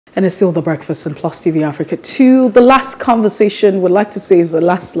And it's still The Breakfast on Plus TV Africa 2. The last conversation we'd like to say is the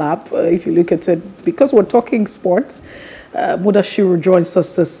last lap, if you look at it, because we're talking sports. Mudashiru joins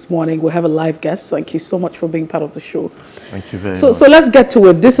us this morning. We have a live guest. Thank you so much for being part of the show. Thank you very much. So let's get to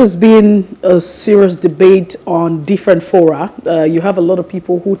it. This has been a serious debate on different fora. You have a lot of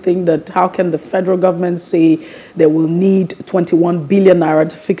people who think that how can the federal government say they will need 21 billion naira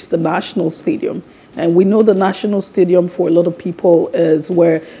to fix the national stadium? And we know the national stadium for a lot of people is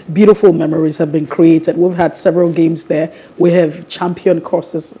where beautiful memories have been created. We've had several games there. We have champion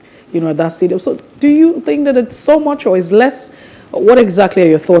courses, at that stadium. So do you think that it's so much or is less? What exactly are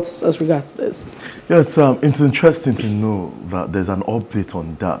your thoughts as regards this? Yes, it's interesting to know that there's an update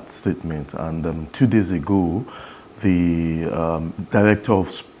on that statement. And 2 days ago, the Director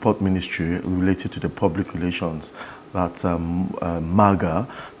of Sport Ministry related to the public relations, that Maga,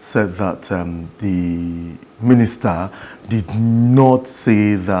 said that the minister did not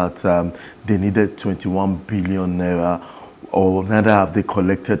say that they needed 21 billion naira, or neither have they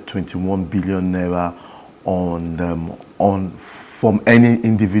collected 21 billion naira from any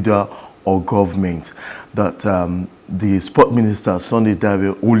individual or government. That the sport minister, Sunday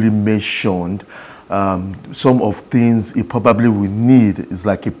Dare, only mentioned some of things he probably will need is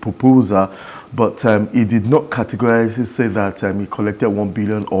like a proposal, but he did not categorically say that he collected 1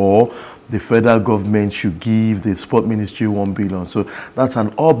 billion or the federal government should give the sport ministry 1 billion. So that's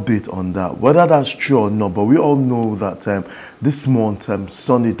an update on that. Whether that's true or not, but we all know that this month,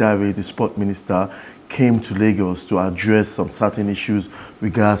 Sunday Dare, the sport minister, came to Lagos to address some certain issues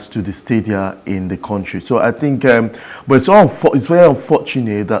regards to the stadia in the country. So I think, but it's very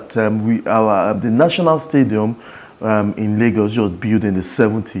unfortunate that the national stadium in Lagos was built in the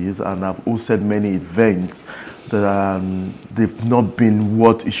 70s and have hosted many events that they've not been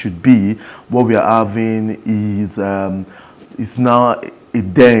what it should be. What we are having is now a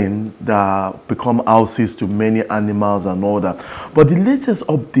den that become houses to many animals and all that. But the latest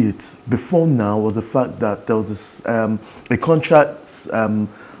update before now was the fact that there was a contract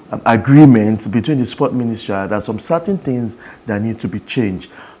agreement between the sport ministry that some certain things that need to be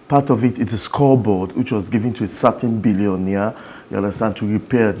changed. Part of it is a scoreboard, which was given to a certain billionaire, you understand, to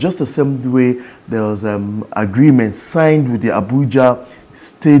repair. Just the same way there was agreement signed with the Abuja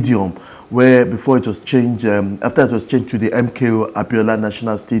Stadium, where before it was changed, after it was changed to the MKO Abiola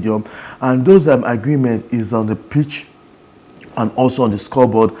National Stadium. And those agreement is on the pitch and also on the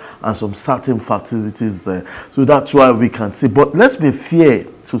scoreboard and some certain facilities there. So that's why we can see. But let's be fair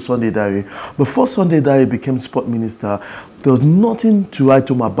to Sunday Dare. Before Sunday Dare became sport minister, there was nothing to write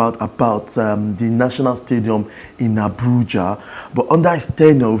home about the national stadium in Abuja. But under his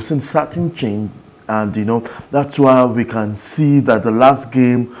tenure, we've seen certain change. And, that's why we can see that the last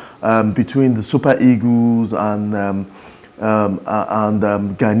game between the Super Eagles and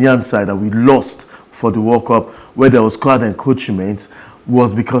Ghanaian side that we lost for the World Cup, where there was crowd encroachment,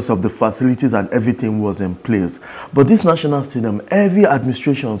 was because of the facilities and everything was in place. But this national stadium, every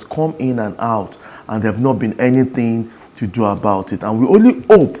administration has come in and out, and there have not been anything to do about it. And we only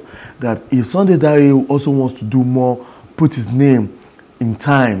hope that if Sunday Dare also wants to do more, put his name in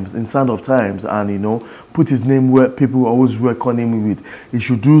Sound of Times, and put his name where people always reckon him with, he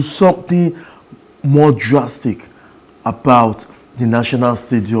should do something more drastic about the national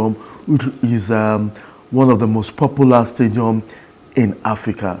stadium, which is one of the most popular stadiums in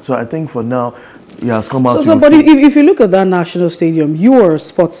Africa. So I think for now, he has come out. But if you look at that national stadium, you are a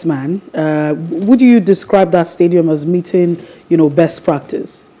sportsman. Would you describe that stadium as meeting, best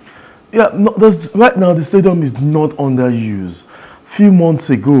practice? Yeah, no, right now the stadium is not underused. Few months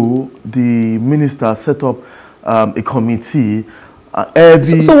ago, the minister set up a committee.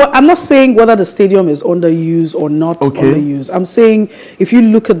 So I'm not saying whether the stadium is underused or not underused. I'm saying if you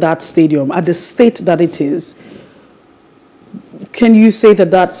look at that stadium, at the state that it is, can you say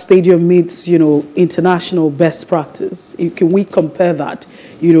that that stadium meets, international best practice? Can we compare that,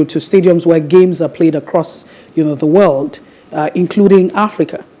 to stadiums where games are played across, the world, including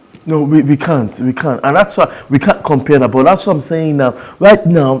Africa? No, we can't. And that's why we can't compare that. But that's what I'm saying now. Right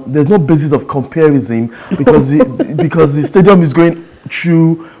now, there's no basis of comparison because because the stadium is going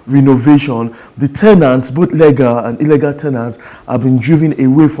through renovation. The tenants, both legal and illegal tenants, have been driven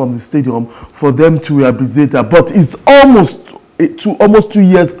away from the stadium for them to rehabilitate that. But it's almost 2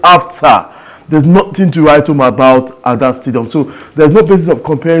 years after. There's nothing to write home about at that stadium. So there's no basis of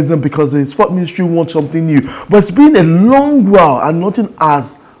comparison because the sport ministry wants something new. But it's been a long while and nothing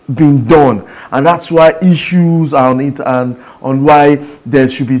has been done, and that's why issues are on it and on why there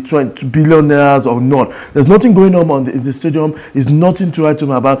should be 20 billionaires or not. There's nothing going on in the stadium. There's nothing to write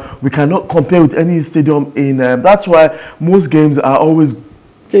about. We cannot compare with any stadium in. That's why most games are always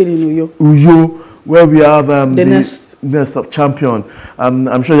Played in Uyo. Uyo, where we have the next up champion.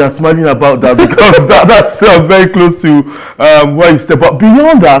 I'm sure you're smiling about that because that's very close to where you stay. But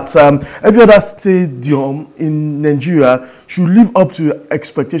beyond that, every other stadium in Nigeria should live up to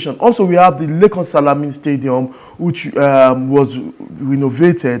expectation. Also, we have the Lekon Salami Stadium, which was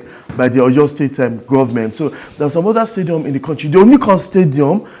renovated by the Oyo State government. So there's some other stadium in the country. The Onikon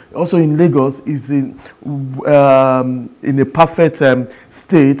Stadium, also in Lagos, is in a perfect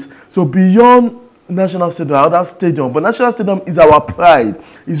state. So beyond National Stadium, other stadium, but National Stadium is our pride.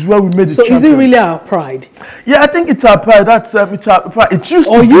 It's where we made the champion. So is it really our pride? Yeah, I think it's our pride. It's our pride. It used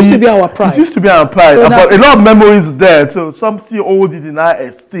to be our pride. It used to be our pride. So but a lot of memories there. So some still hold it in our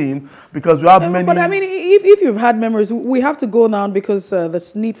esteem because we have many. But I mean, if you've had memories, we have to go now because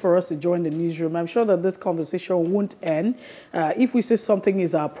there's need for us to join the newsroom. I'm sure that this conversation won't end. If we say something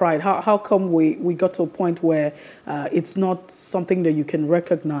is our pride, how come we got to a point where it's not something that you can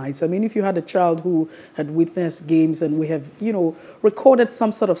recognize? I mean, if you had a child who had witnessed games and we have, recorded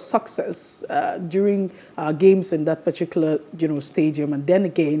some sort of success during games in that particular, stadium, and then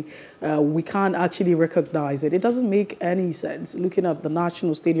again, we can't actually recognize it. It doesn't make any sense looking at the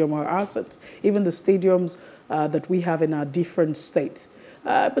national stadium, our assets, even the stadiums that we have in our different states.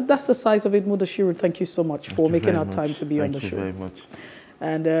 But that's the size of it. Mudashiru, thank you so much for making our time to be on the show. Thank you very much.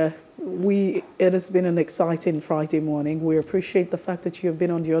 And it has been an exciting Friday morning. We appreciate the fact that you have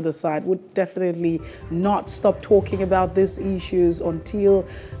been on the other side. We'll definitely not stop talking about these issues until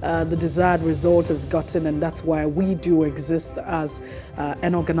the desired result is gotten, and that's why we do exist as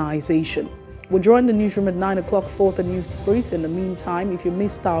an organization. We'll join the newsroom at 9 o'clock for the news brief. In the meantime, if you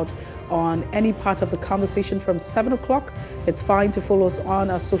missed out on any part of the conversation from 7 o'clock, it's fine to follow us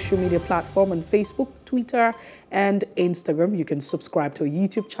on our social media platform on Facebook, Twitter, and Instagram. You can subscribe to our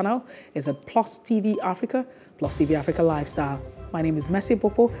YouTube channel. It's at Plus TV Africa, Plus TV Africa Lifestyle. My name is Messi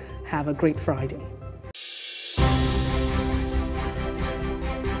Popo. Have a great Friday.